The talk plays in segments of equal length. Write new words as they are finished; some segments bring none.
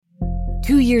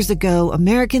2 years ago,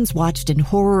 Americans watched in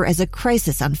horror as a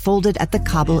crisis unfolded at the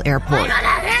Kabul airport.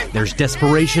 There's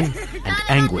desperation and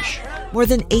anguish. More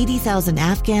than 80,000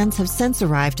 Afghans have since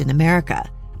arrived in America,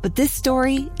 but this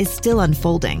story is still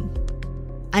unfolding.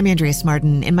 I'm Andrea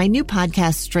Martin. In my new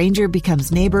podcast, Stranger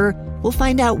Becomes Neighbor, we'll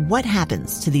find out what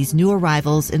happens to these new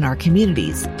arrivals in our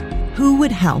communities. Who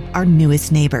would help our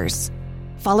newest neighbors?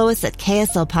 Follow us at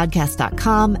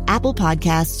kslpodcast.com, Apple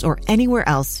Podcasts, or anywhere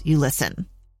else you listen.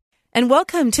 And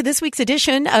welcome to this week's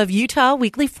edition of Utah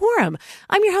Weekly Forum.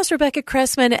 I'm your host, Rebecca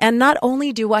Cressman, and not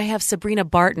only do I have Sabrina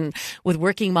Barton with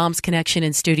Working Moms Connection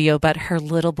in studio, but her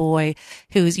little boy,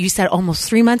 who's, you said, almost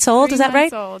 3 months old. 3 Is that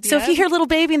right? months old, So yeah. if you hear little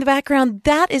baby in the background,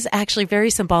 that is actually very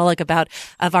symbolic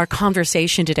of our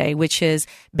conversation today, which is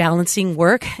balancing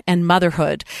work and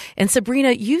motherhood. And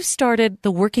Sabrina, you started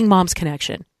the Working Moms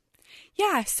Connection.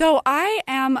 Yeah, so I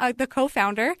am the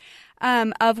co-founder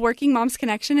of Working Moms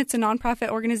Connection. It's a nonprofit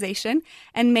organization,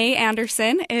 and May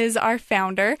Anderson is our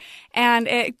founder. And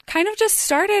it kind of just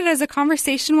started as a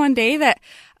conversation one day that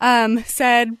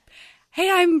said, hey,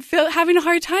 I'm having a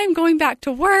hard time going back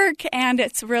to work, and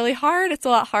it's really hard. It's a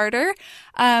lot harder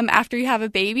after you have a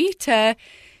baby to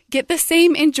get the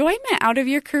same enjoyment out of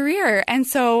your career. And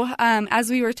so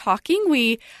as we were talking,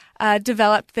 we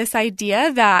developed this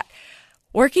idea that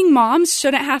working moms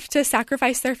shouldn't have to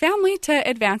sacrifice their family to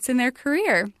advance in their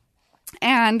career.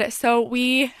 And so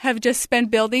we have just been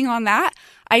building on that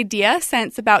idea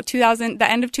since about the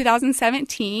end of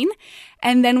 2017.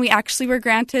 And then we actually were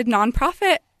granted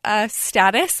nonprofit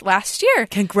status last year.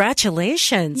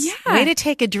 Congratulations. Yeah. Way to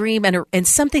take a dream and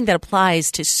something that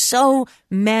applies to so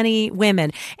many women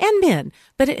and men,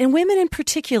 but in women in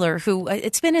particular who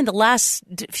it's been in the last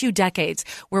few decades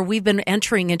where we've been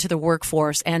entering into the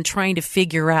workforce and trying to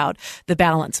figure out the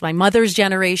balance. My mother's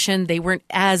generation, they weren't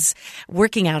as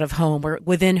working out of home or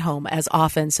within home as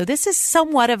often. So this is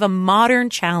somewhat of a modern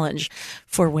challenge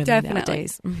for women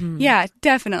nowadays. Mm-hmm. Yeah,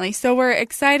 definitely. So we're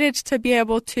excited to be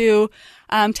able to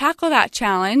tackle that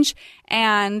challenge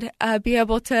and be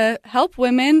able to help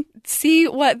women see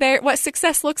what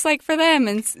success looks like for them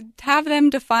and have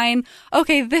them define,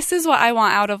 okay, this is what I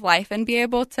want out of life, and be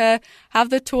able to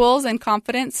have the tools and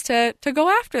confidence to go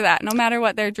after that, no matter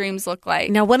what their dreams look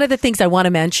like. Now, one of the things I want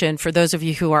to mention for those of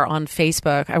you who are on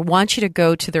Facebook, I want you to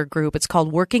go to their group. It's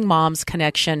called Working Moms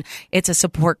Connection. It's a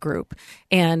support group,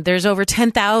 and there's over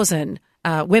 10,000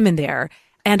 women there.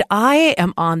 And I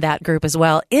am on that group as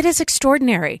well. It is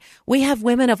extraordinary. We have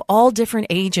women of all different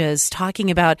ages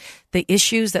talking about the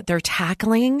issues that they're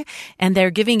tackling, and they're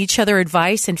giving each other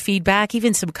advice and feedback,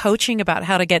 even some coaching about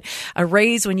how to get a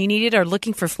raise when you need it or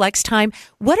looking for flex time.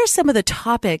 What are some of the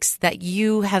topics that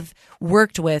you have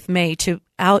worked with, May, to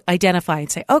identify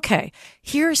and say, okay,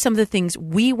 here are some of the things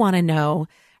we want to know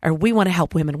or we want to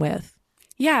help women with?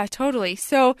 Yeah, totally.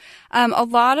 So a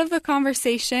lot of the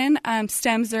conversation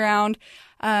stems around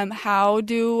how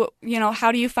do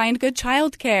you find good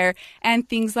childcare and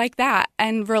things like that,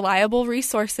 and reliable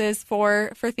resources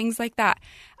for things like that.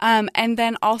 And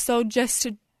then also just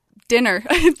dinner.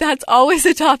 That's always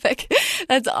a topic.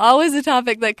 That's always a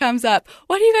topic that comes up.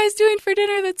 What are you guys doing for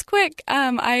dinner that's quick?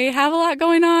 I have a lot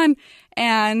going on.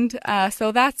 And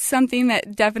so that's something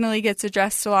that definitely gets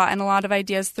addressed a lot, and a lot of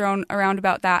ideas thrown around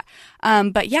about that.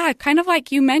 But yeah, kind of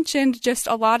like you mentioned, just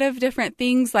a lot of different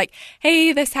things like,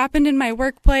 hey, this happened in my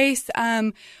workplace.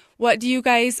 What do you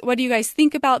guys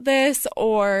think about this?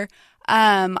 Or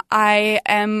I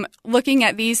am looking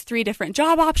at these 3 different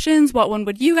job options. What one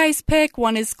would you guys pick?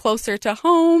 One is closer to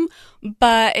home,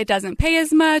 but it doesn't pay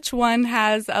as much. One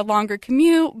has a longer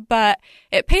commute, but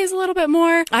it pays a little bit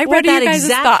more. I read that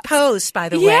exact post, by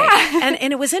the way.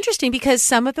 And it was interesting because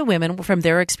some of the women from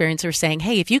their experience are saying,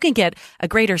 hey, if you can get a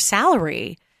greater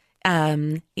salary,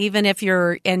 even if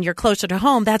you're closer to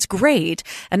home, that's great.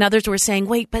 And others were saying,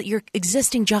 wait, but your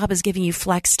existing job is giving you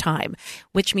flex time,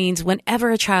 which means whenever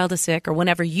a child is sick or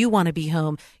whenever you want to be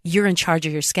home, you're in charge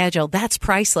of your schedule. That's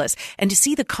priceless. And to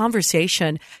see the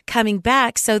conversation coming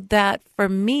back so that for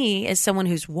me, as someone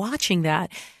who's watching that,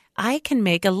 I can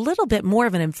make a little bit more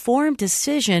of an informed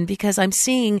decision because I'm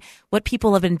seeing what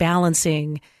people have been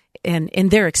balancing in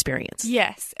their experience.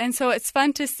 Yes. And so it's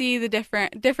fun to see the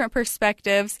different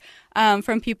perspectives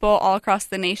from people all across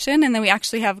the nation. And then we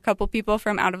actually have a couple people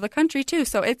from out of the country too.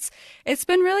 So it's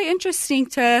been really interesting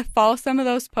to follow some of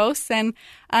those posts and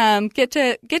get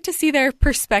to see their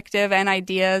perspective and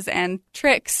ideas and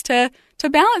tricks to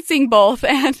balancing both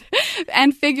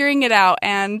and figuring it out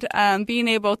and being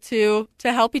able to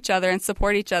help each other and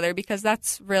support each other, because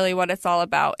that's really what it's all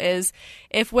about. Is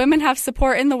if women have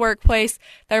support in the workplace,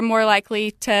 they're more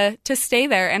likely to stay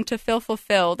there and to feel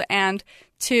fulfilled and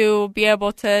to be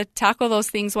able to tackle those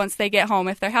things once they get home.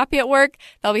 If they're happy at work,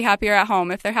 they'll be happier at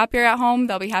home. If they're happier at home,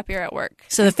 they'll be happier at work.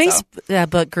 So the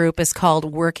Facebook group is called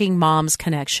Working Moms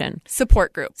Connection.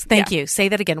 Support group. Thank you. Say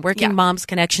that again. Working Moms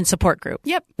Connection Support Group.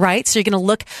 Yep. Right? So you're going to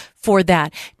look for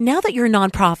that. Now that you're a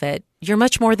nonprofit, you're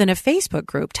much more than a Facebook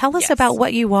group. Tell us about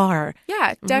what you are.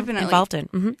 Yeah, definitely. Involved in.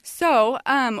 Mm-hmm. So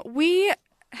we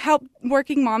help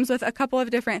working moms with a couple of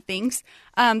different things.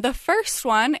 The first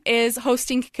one is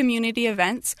hosting community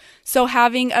events. So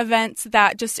having events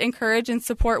that just encourage and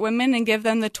support women and give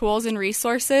them the tools and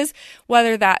resources,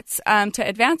 whether that's to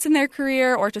advance in their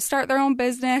career or to start their own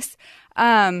business.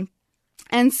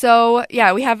 And so,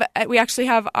 we actually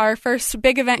have our first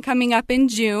big event coming up in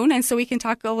June, and so we can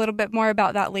talk a little bit more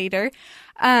about that later.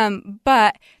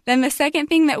 But then the second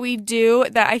thing that we do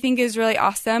that I think is really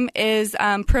awesome is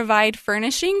provide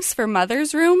furnishings for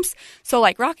mothers' rooms. So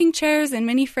like rocking chairs and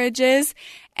mini fridges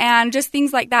and just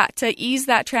things like that to ease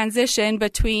that transition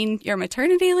between your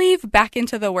maternity leave back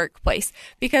into the workplace,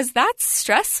 because that's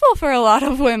stressful for a lot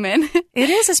of women. It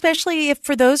is, especially if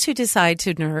for those who decide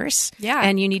to nurse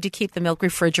and you need to keep the milk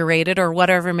refrigerated or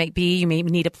whatever it may be. You may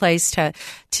need a place to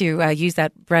use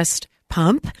that breast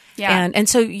pump. Yeah. And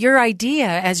so your idea,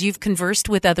 as you've conversed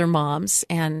with other moms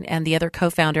and the other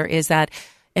co-founder, is that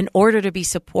in order to be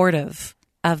supportive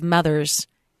of mothers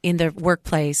in the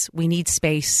workplace, we need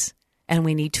space and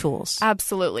we need tools.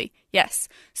 Absolutely. Yes.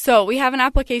 So we have an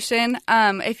application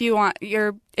if you want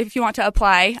to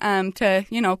apply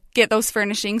to get those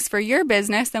furnishings for your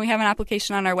business. Then we have an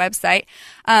application on our website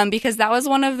because that was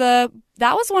one of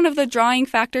the drawing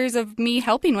factors of me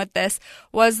helping with this,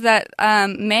 was that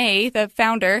May, the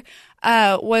founder,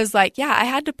 was like, I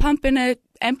had to pump in a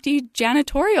empty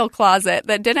janitorial closet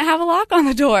that didn't have a lock on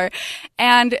the door.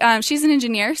 And she's an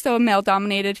engineer, so a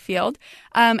male-dominated field.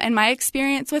 And my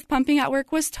experience with pumping at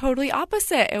work was totally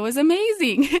opposite. It was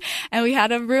amazing. And we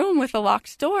had a room with a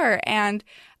locked door. And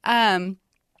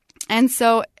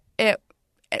so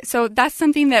that's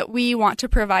something that we want to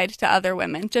provide to other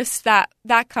women, just that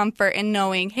comfort in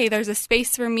knowing, hey, there's a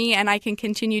space for me and I can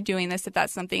continue doing this if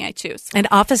that's something I choose. And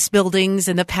office buildings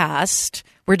in the past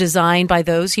were designed by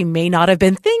those who may not have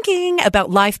been thinking about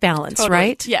life balance,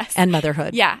 right? Yes. And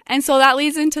motherhood. Yeah. And so that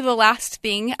leads into the last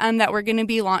thing that we're going to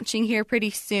be launching here pretty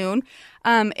soon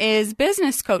is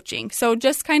business coaching. So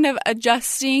just kind of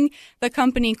adjusting the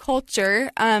company culture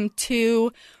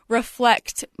to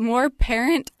reflect more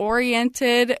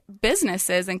parent-oriented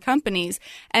businesses and companies.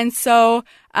 And so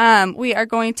we are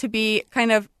going to be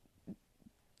kind of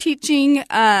teaching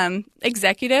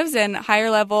executives and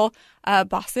higher-level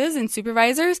bosses and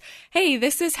supervisors, hey,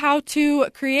 this is how to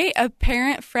create a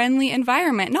parent-friendly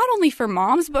environment, not only for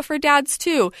moms, but for dads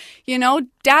too.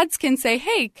 Dads can say,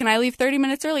 hey, can I leave 30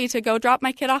 minutes early to go drop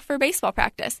my kid off for baseball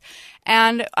practice?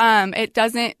 And it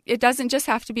doesn't just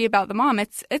have to be about the mom.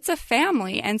 It's a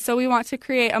family. And so we want to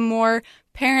create a more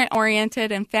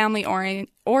parent-oriented and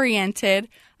family-oriented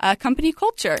company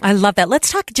culture. I love that.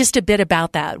 Let's talk just a bit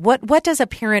about that. What does a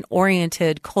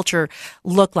parent-oriented culture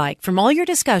look like? From all your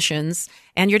discussions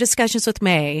and your discussions with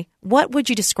May, what would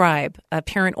you describe a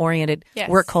parent-oriented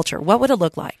work culture? What would it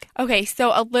look like? Okay, so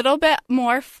a little bit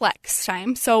more flex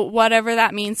time. So whatever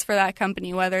that means for that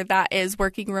company, whether that is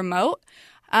working remote,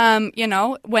 when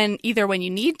you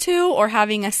need to, or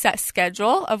having a set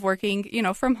schedule of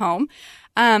working, from home.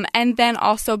 And then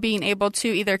also being able to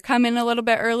either come in a little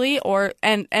bit early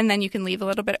and then you can leave a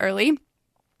little bit early.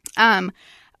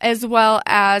 As well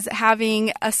as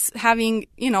having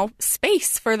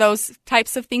space for those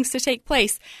types of things to take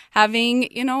place. Having,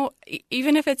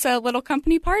 even if it's a little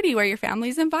company party where your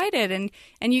family's invited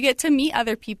and you get to meet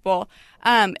other people,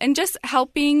 and just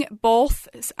helping both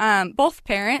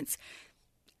parents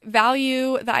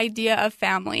value the idea of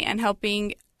family and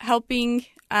helping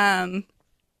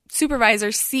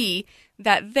supervisors see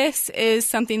that this is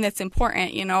something that's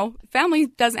important. Family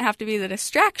doesn't have to be the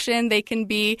distraction. They can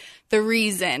be the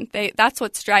reason. That's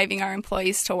what's driving our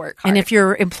employees to work hard. And if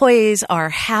your employees are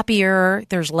happier,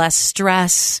 there's less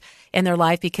stress in their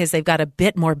life because they've got a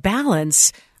bit more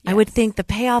balance. Yes. I would think the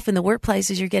payoff in the workplace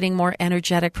is you're getting more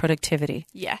energetic productivity.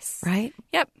 Yes. Right?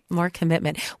 Yep. More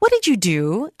commitment. What did you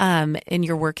do in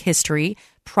your work history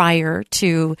prior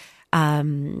to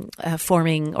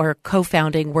forming or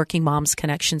co-founding Working Moms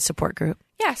Connection Support Group?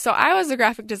 Yeah, so I was a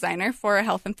graphic designer for a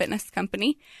health and fitness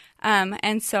company.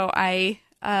 And so I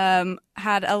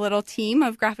had a little team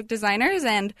of graphic designers,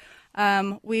 and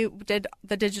we did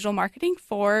the digital marketing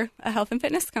for a health and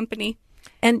fitness company.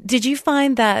 And did you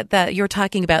find that you're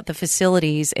talking about the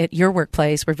facilities at your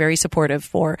workplace were very supportive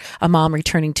for a mom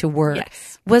returning to work?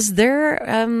 Yes. Was there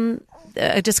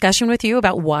a discussion with you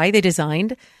about why they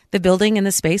designed the building and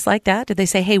the space like that? Did they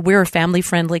say, hey, we're a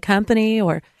family-friendly company,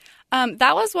 or?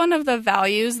 That was one of the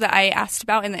values that I asked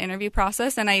about in the interview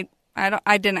process, and I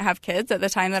didn't have kids at the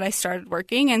time that I started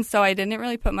working, and so I didn't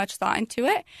really put much thought into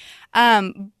it.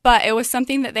 But it was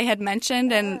something that they had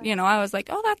mentioned, and, I was like,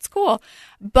 oh, that's cool.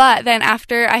 But then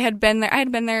after I had been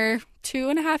there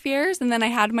 2.5 years, and then I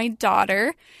had my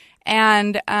daughter,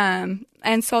 and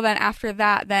so then after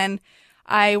that, then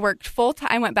I worked full-time.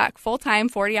 I went back full-time,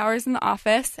 40 hours in the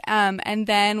office, and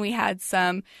then we had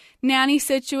some nanny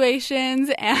situations,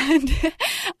 and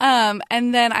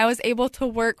then I was able to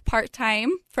work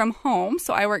part-time from home.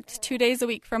 So I worked 2 days a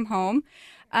week from home.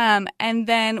 And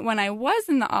then when I was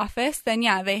in the office, then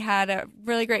they had a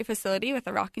really great facility with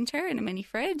a rocking chair and a mini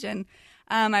fridge, and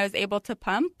I was able to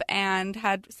pump and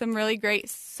had some really great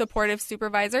supportive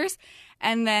supervisors.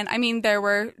 And then, there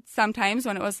were some times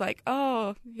when it was like,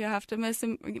 oh, you have to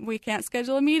we can't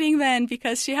schedule a meeting then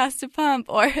because she has to pump,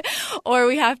 or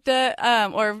we have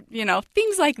to,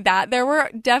 things like that. There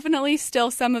were definitely still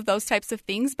some of those types of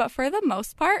things, but for the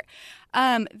most part,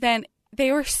 then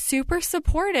they were super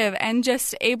supportive and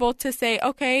just able to say,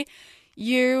 okay,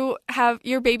 you have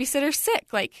your babysitter sick,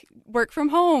 like work from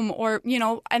home, or,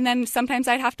 and then sometimes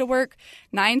I'd have to work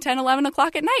 9, 10, 11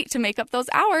 o'clock at night to make up those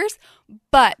hours.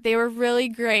 But they were really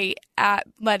great at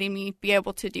letting me be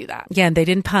able to do that. Yeah, and they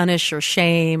didn't punish or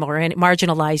shame or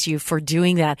marginalize you for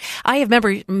doing that. I have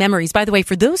memories. By the way,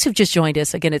 for those who've just joined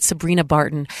us, again, it's Sabrina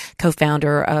Barton,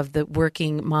 co-founder of the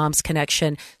Working Moms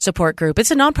Connection support group.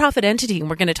 It's a nonprofit entity, and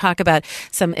we're going to talk about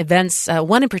some events,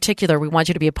 one in particular we want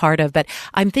you to be a part of. But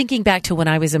I'm thinking back to when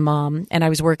I was a mom, and I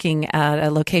was working at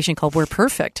a location called We're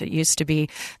Perfect. It used to be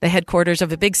the headquarters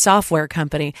of a big software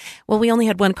company. Well, we only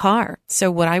had one car.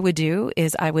 So what I would do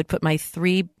is I would put my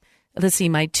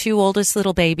my 2 oldest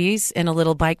little babies in a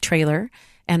little bike trailer,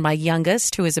 and my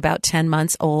youngest, who is about 10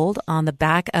 months old, on the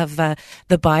back of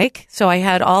the bike. So I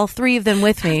had all 3 of them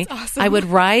with me. That's awesome. I would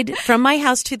ride from my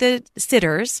house to the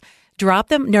sitters, drop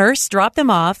them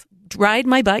off, ride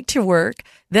my bike to work.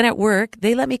 Then at work,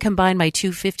 they let me combine my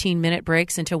 2 15-minute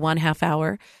breaks into 1/2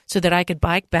 hour so that I could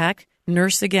bike back,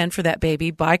 nurse again for that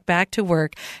baby, bike back to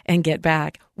work, and get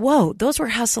back. Whoa, those were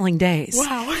hustling days.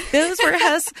 Wow. Those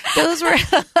were,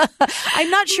 I'm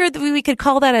not sure that we could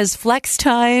call that as flex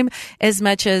time as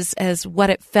much as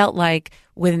what it felt like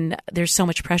when there's so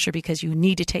much pressure because you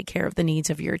need to take care of the needs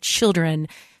of your children.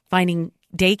 Finding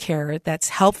daycare that's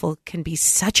helpful can be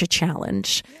such a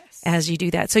challenge. Yes. As you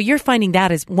do that. So you're finding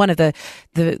that as one of the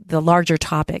larger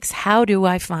topics. How do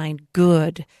I find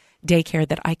good daycare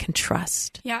that I can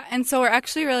trust? Yeah, and so we're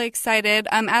actually really excited.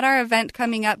 At our event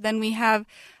coming up, then we have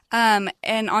an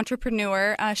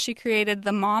entrepreneur. She created the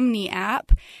Momni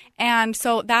app. And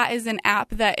so that is an app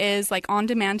that is like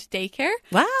on-demand daycare.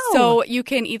 Wow. So you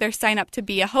can either sign up to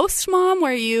be a host mom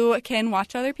where you can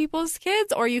watch other people's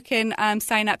kids, or you can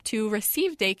sign up to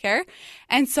receive daycare.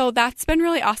 And so that's been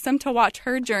really awesome to watch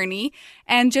her journey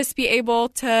and just be able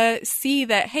to see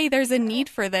that, hey, there's a need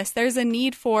for this. There's a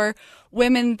need for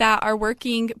women that are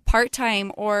working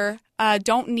part-time or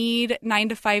don't need 9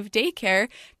 to 5 daycare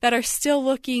that are still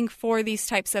looking for these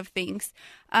types of things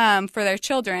for their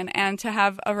children, and to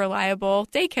have a reliable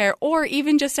daycare, or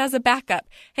even just as a backup.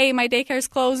 Hey, my daycare's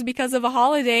closed because of a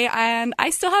holiday and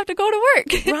I still have to go to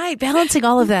work. Right. Balancing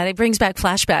all of that. It brings back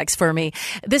flashbacks for me.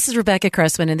 This is Rebecca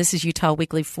Cressman, and this is Utah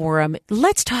Weekly Forum.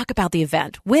 Let's talk about the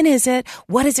event. When is it?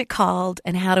 What is it called?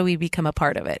 And how do we become a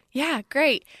part of it? Yeah,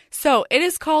 great. So it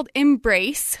is called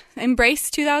Embrace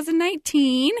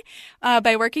 2019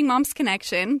 by Working Moms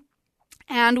Connection.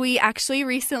 And we actually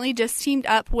recently just teamed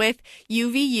up with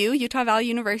UVU, Utah Valley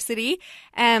University,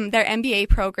 their MBA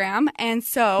program. And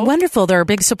so wonderful. They're a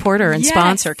big supporter and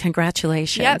sponsor.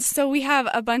 Congratulations. Yep. So we have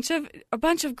a bunch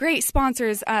of great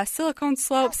sponsors. Silicone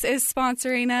Slopes is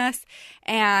sponsoring us,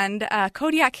 and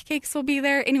Kodiak Cakes will be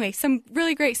there. Anyway, some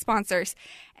really great sponsors.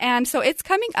 And so it's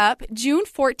coming up June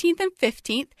 14th and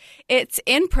 15th. It's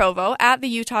in Provo at the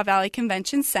Utah Valley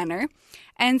Convention Center.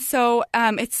 And so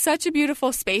it's such a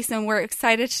beautiful space, and we're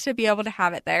excited to be able to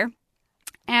have it there.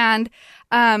 And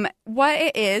what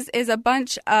it is a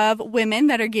bunch of women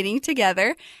that are getting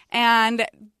together and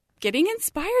getting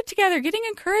inspired together, getting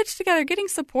encouraged together, getting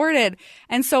supported.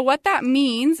 And so what that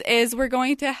means is we're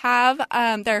going to have,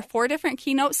 there are 4 different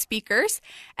keynote speakers,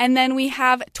 and then we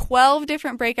have 12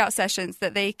 different breakout sessions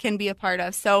that they can be a part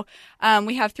of. So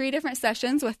we have 3 different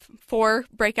sessions with 4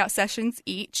 breakout sessions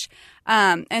each.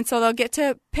 And so they'll get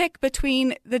to pick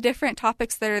between the different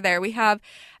topics that are there. We have,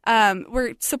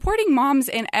 we're supporting moms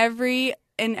in every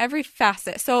every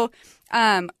facet. So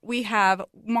we have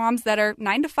moms that are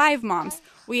 9-to-5 moms.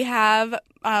 We have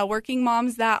working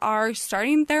moms that are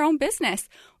starting their own business.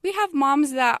 We have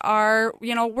moms that are,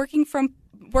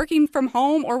 working from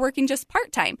home or working just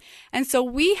part-time. And so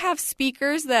we have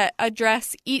speakers that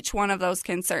address each one of those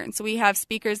concerns. We have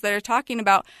speakers that are talking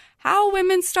about how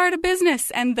women start a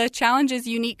business and the challenges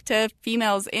unique to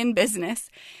females in business.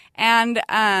 And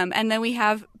then we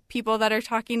have people that are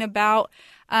talking about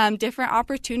different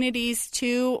opportunities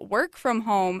to work from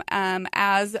home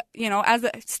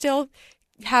still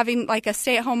having like a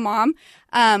stay-at-home mom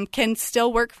can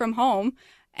still work from home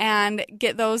and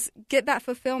get that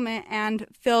fulfillment and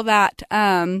feel that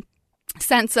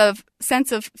sense of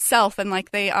self, and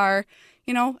like they are,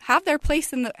 have their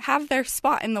place have their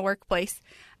spot in the workplace,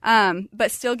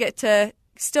 but still get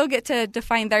to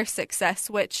define their success,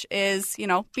 which is,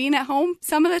 being at home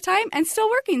some of the time and still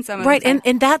working some of the time. Right.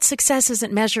 And that success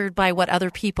isn't measured by what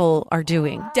other people are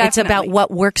doing. Definitely. It's about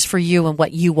what works for you and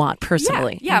what you want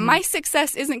personally. Yeah. My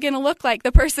success isn't going to look like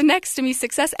the person next to me's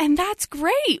success. And that's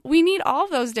great. We need all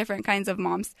those different kinds of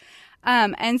moms.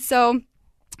 And so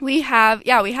we have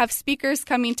speakers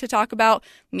coming to talk about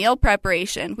meal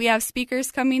preparation. We have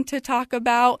speakers coming to talk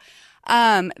about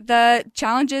the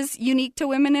challenges unique to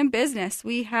women in business.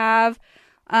 We have,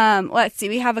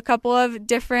 we have a couple of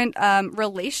different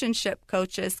relationship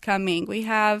coaches coming. We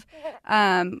have,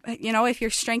 if you're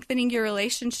strengthening your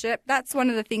relationship, that's one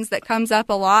of the things that comes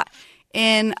up a lot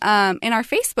in our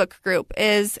Facebook group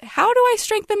is, how do I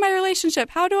strengthen my relationship?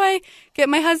 How do I get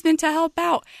my husband to help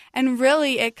out? And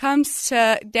really it comes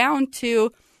down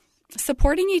to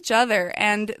supporting each other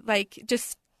and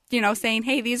just saying,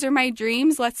 hey, these are my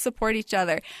dreams. Let's support each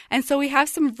other. And so we have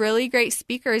some really great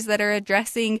speakers that are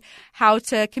addressing how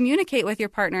to communicate with your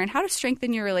partner and how to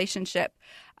strengthen your relationship.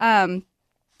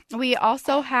 We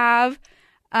also have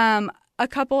a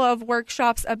couple of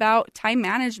workshops about time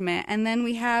management. And then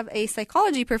we have a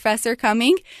psychology professor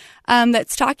coming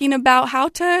that's talking about how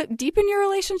to deepen your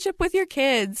relationship with your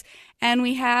kids. And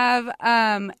we have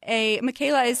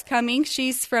Michaela is coming.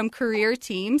 She's from Career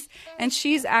Teams, and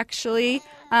she's actually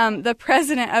the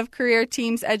president of Career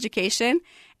Teams Education.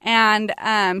 And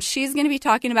she's going to be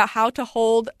talking about how to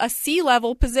hold a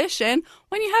C-level position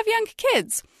when you have young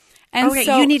kids. And okay,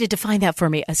 you need to define that for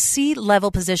me. A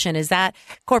C-level position, is that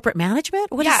corporate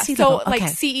management? What is C-level? So like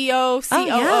CEO,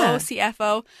 COO,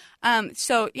 CFO.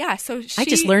 So she... I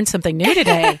just learned something new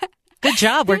today. Good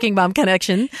job, Working Mom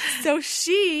Connection. So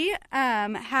she's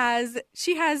the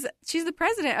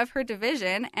president of her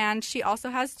division, and she also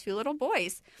has 2 little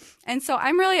boys. And so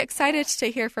I'm really excited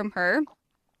to hear from her.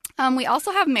 We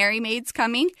also have Mary Maids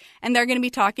coming, and they're going to be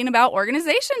talking about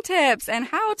organization tips and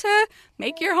how to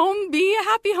make your home be a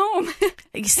happy home.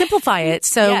 Simplify it.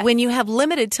 So Yes. when you have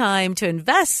limited time to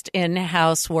invest in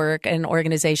housework and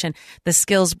organization, the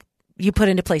skills you put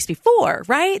into place before,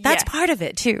 right? That's Yes. part of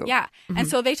it too. Yeah. And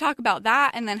so they talk about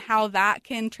that and then how that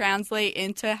can translate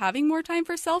into having more time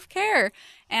for self-care.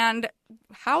 And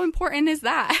how important is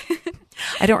that?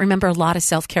 I don't remember a lot of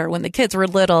self-care when the kids were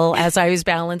little as I was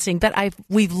balancing, but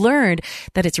we've learned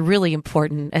that it's really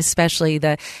important, especially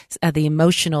the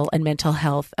emotional and mental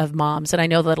health of moms. And I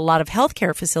know that a lot of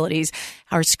healthcare facilities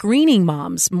are screening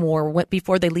moms more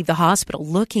before they leave the hospital,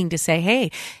 looking to say, hey,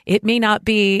 it may not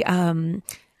be,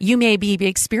 you may be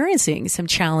experiencing some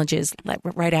challenges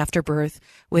right after birth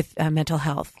with mental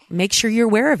health. Make sure you're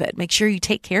aware of it. Make sure you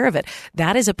take care of it.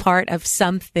 That is a part of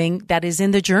something that is in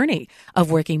the journey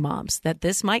of working moms, that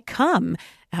this might come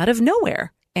out of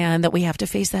nowhere and that we have to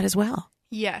face that as well.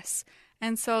 Yes.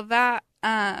 And so that,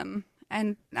 and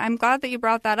I'm glad that you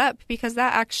brought that up, because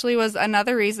that actually was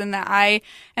another reason that I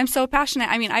am so passionate.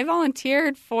 I mean, I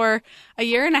volunteered for a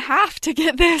year and a half to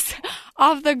get this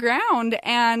off the ground.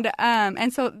 And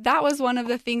so that was one of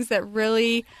the things that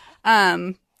really,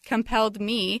 compelled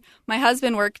me. My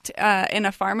husband worked, in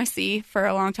a pharmacy for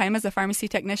a long time as a pharmacy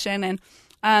technician,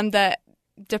 and, the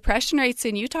depression rates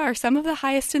in Utah are some of the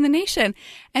highest in the nation.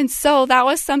 And so that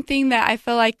was something that I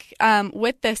feel like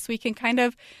with this, we can kind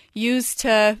of use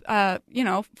to,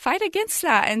 fight against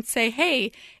that and say,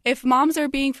 hey, if moms are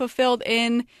being fulfilled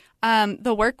in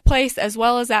the workplace as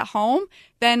well as at home,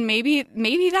 then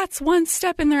maybe that's one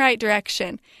step in the right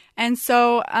direction. And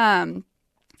so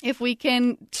if we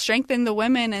can strengthen the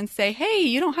women and say, hey,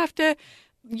 you don't have to,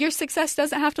 your success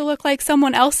doesn't have to look like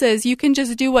someone else's. You can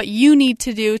just do what you need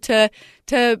to do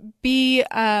to be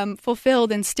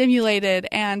fulfilled and stimulated,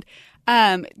 and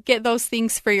get those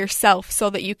things for yourself so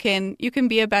that you can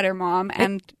be a better mom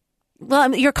and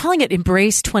well, you're calling it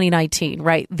Embrace 2019,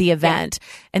 right? The event.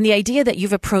 And the idea that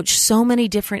you've approached so many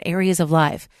different areas of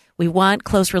life. We want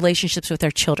close relationships with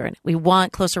our children. We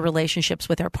want closer relationships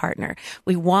with our partner.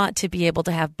 We want to be able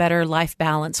to have better life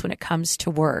balance when it comes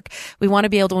to work. We want to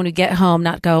be able to, when we get home,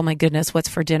 not go, oh my goodness, what's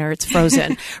for dinner? It's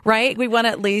frozen, right? We want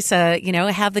to at least, have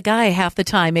the guy half the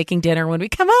time making dinner when we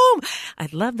come home. I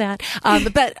love that.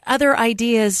 But other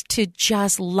ideas to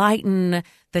just lighten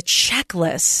the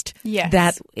checklist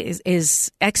that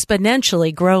is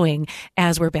exponentially growing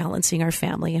as we're balancing our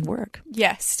family and work.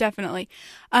 Yes, definitely.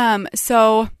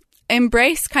 So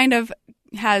embrace kind of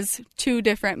has two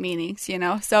different meanings,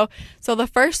 So the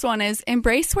first one is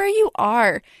embrace where you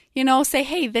are. Say,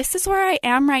 hey, this is where I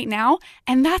am right now,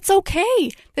 and that's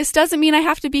okay. This doesn't mean I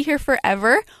have to be here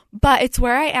forever, but it's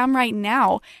where I am right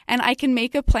now, and I can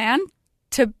make a plan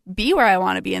to be where I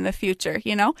want to be in the future,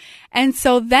 And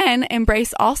so then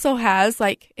embrace also has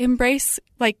embrace,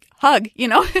 hug,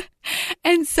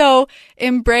 And so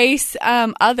embrace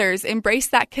others, embrace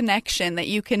that connection that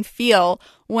you can feel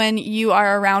when you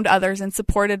are around others and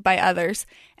supported by others.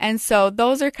 And so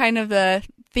those are kind of the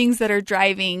things that are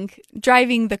driving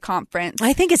the conference.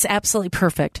 I think it's absolutely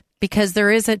perfect. Because there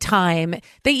is a time,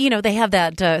 they have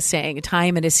that saying, a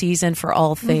time and a season for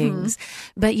all things.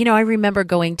 Mm-hmm. But, I remember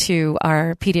going to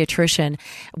our pediatrician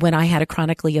when I had a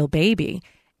chronically ill baby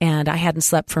and I hadn't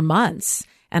slept for months.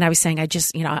 And I was saying, I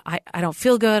just, I don't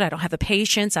feel good. I don't have the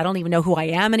patience. I don't even know who I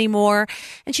am anymore.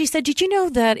 And she said, did you know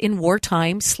that in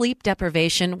wartime, sleep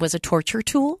deprivation was a torture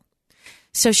tool?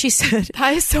 So she said,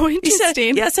 that is so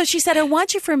interesting. So she said, I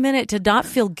want you for a minute to not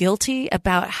feel guilty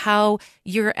about how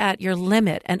you're at your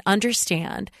limit and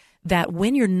understand that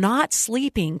when you're not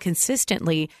sleeping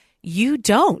consistently, you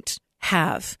don't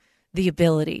have the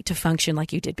ability to function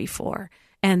like you did before.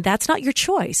 And that's not your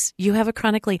choice. You have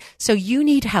so you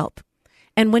need help.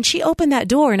 And when she opened that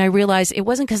door and I realized it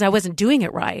wasn't because I wasn't doing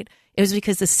it right, it was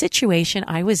because the situation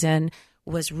I was in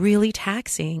was really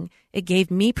taxing. It gave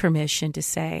me permission to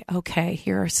say, okay,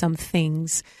 here are some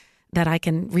things that I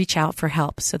can reach out for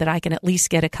help so that I can at least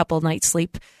get a couple nights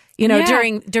sleep,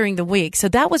 during the week. So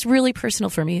that was really personal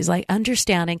for me, is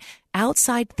understanding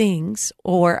outside things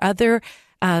or other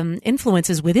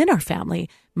influences within our family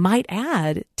might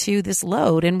add to this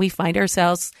load. And we find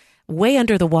ourselves way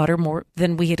under the water more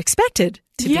than we had expected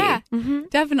to be. Yeah,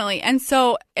 definitely. And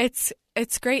so it's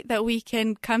great that we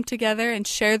can come together and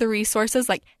share the resources.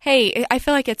 Hey, I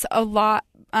feel like it's a lot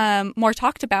more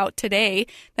talked about today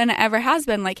than it ever has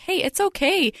been. Hey, it's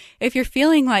okay if you're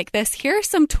feeling like this. Here are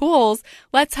some tools.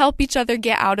 Let's help each other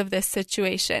get out of this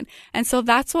situation. And so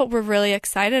that's what we're really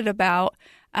excited about,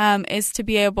 is to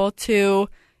be able to,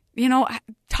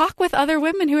 talk with other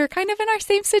women who are kind of in our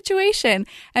same situation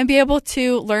and be able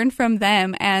to learn from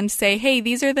them and say, hey,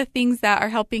 these are the things that are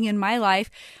helping in my life.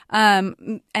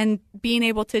 And being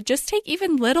able to just take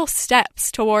even little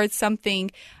steps towards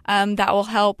something that will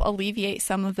help alleviate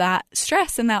some of that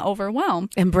stress and that overwhelm.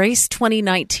 Embrace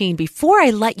 2019. Before I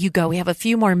let you go, we have a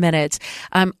few more minutes.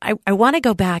 I want to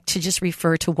go back to just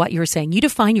refer to what you were saying. You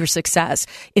define your success.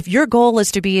 If your goal is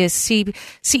to be a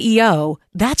CEO,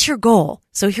 that's your goal.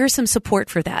 So here's some support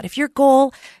for that. If your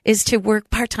goal is to work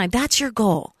part-time, that's your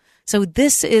goal. So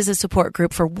this is a support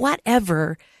group for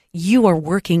whatever you are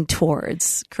working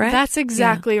towards, correct? That's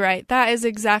exactly right. That is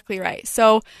exactly right.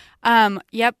 So,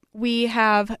 we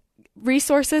have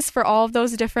resources for all of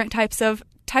those different types of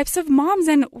moms,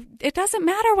 and it doesn't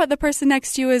matter what the person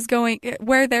next to you is going,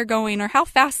 where they're going, or how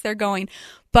fast they're going.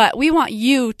 But we want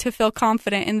you to feel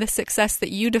confident in the success that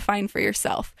you define for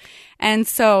yourself. And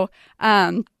so,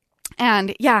 and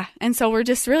so we're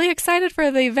just really excited for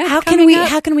the event. How can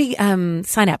we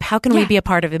sign up? How can we be a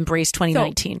part of Embrace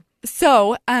 2019?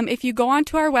 So if you go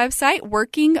onto our website,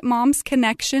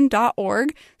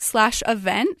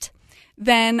 workingmomsconnection.org/event,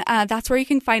 then that's where you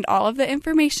can find all of the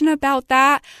information about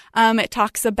that. It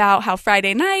talks about how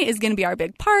Friday night is going to be our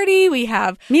big party. We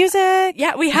have music.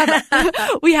 Yeah, we have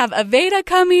we have Aveda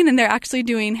coming, and they're actually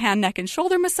doing hand, neck, and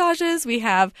shoulder massages. We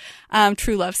have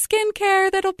True Love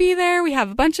Skincare that'll be there. We have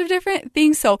a bunch of different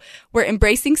things. So we're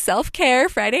embracing self-care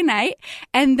Friday night,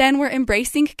 and then we're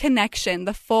embracing connection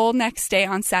the full next day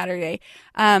on Saturday.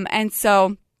 And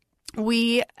so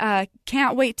we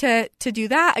can't wait to do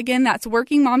that. Again, that's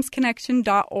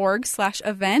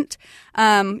workingmomsconnection.org/event.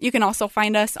 You can also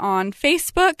find us on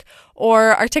Facebook,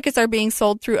 or our tickets are being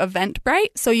sold through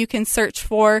Eventbrite. So you can search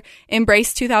for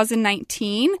Embrace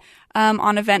 2019 on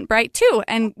Eventbrite too,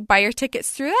 and buy your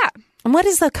tickets through that. And what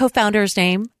is the co-founder's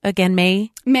name again?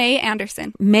 May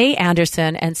Anderson. May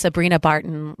Anderson and Sabrina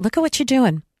Barton. Look at what you're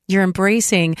doing. you're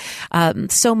embracing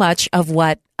so much of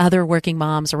what other working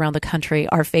moms around the country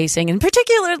are facing, and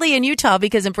particularly in Utah,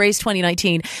 because Embrace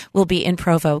 2019 will be in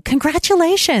Provo.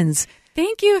 Congratulations.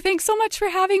 Thank you. Thanks so much for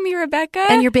having me, Rebecca.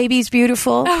 And your baby's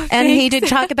beautiful. Oh, and he thanks. did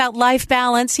talk about life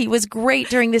balance. He was great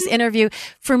during this interview.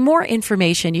 For more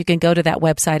information, you can go to that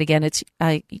website again. It's,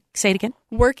 say it again.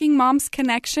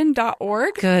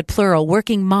 WorkingMomsConnection.org. Good, plural,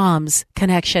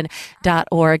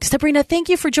 WorkingMomsConnection.org. Sabrina, thank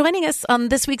you for joining us on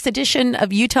this week's edition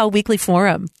of Utah Weekly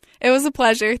Forum. It was a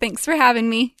pleasure. Thanks for having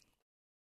me.